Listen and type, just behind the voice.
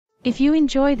If you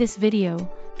enjoy this video,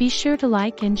 be sure to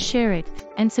like and share it,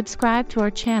 and subscribe to our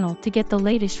channel to get the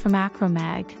latest from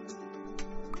Acromag.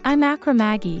 I'm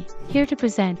Acromaggy, here to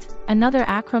present another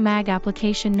Acromag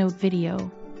application note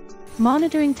video.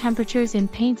 Monitoring temperatures in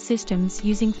paint systems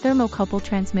using thermocouple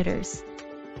transmitters.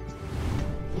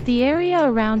 The area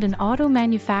around an auto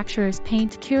manufacturer's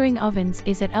paint curing ovens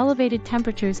is at elevated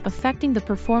temperatures, affecting the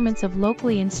performance of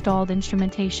locally installed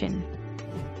instrumentation.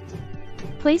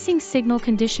 Placing signal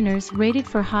conditioners rated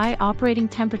for high operating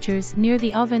temperatures near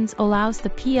the ovens allows the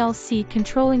PLC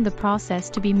controlling the process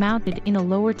to be mounted in a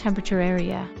lower temperature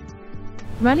area.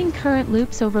 Running current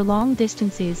loops over long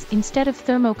distances instead of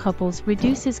thermocouples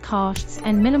reduces costs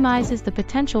and minimizes the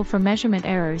potential for measurement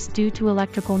errors due to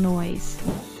electrical noise.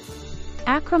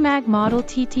 Acromag model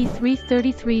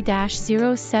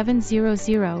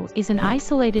TT333-0700 is an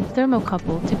isolated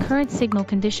thermocouple to current signal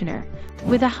conditioner,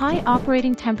 with a high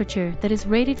operating temperature that is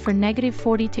rated for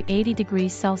 -40 to 80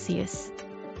 degrees Celsius.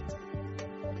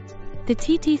 The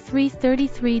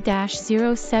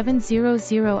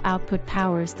TT333-0700 output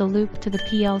powers the loop to the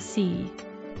PLC.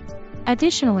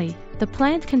 Additionally, the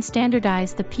plant can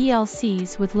standardize the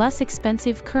PLCs with less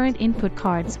expensive current input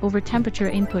cards over temperature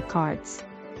input cards.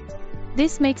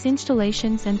 This makes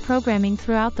installations and programming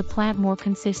throughout the plant more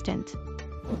consistent.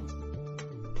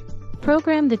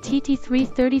 Program the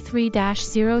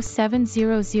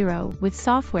TT333-0700 with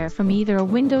software from either a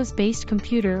Windows-based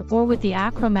computer or with the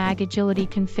Acromag Agility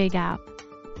Config app.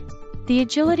 The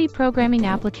Agility programming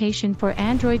application for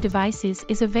Android devices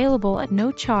is available at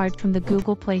no charge from the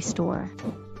Google Play Store.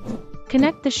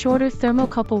 Connect the shorter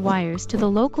thermocouple wires to the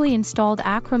locally installed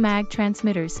Acromag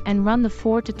transmitters and run the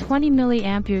 4 to 20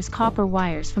 mA copper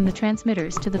wires from the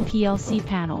transmitters to the PLC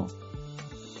panel.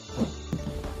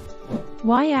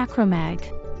 Why Acromag?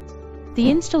 The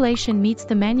installation meets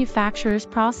the manufacturer's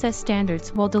process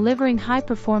standards while delivering high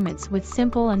performance with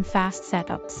simple and fast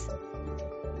setups.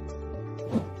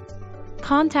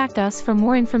 Contact us for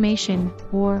more information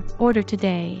or order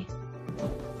today.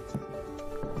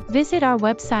 Visit our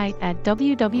website at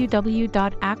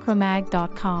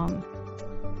www.acromag.com.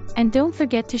 And don't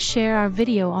forget to share our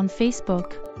video on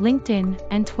Facebook, LinkedIn,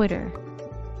 and Twitter.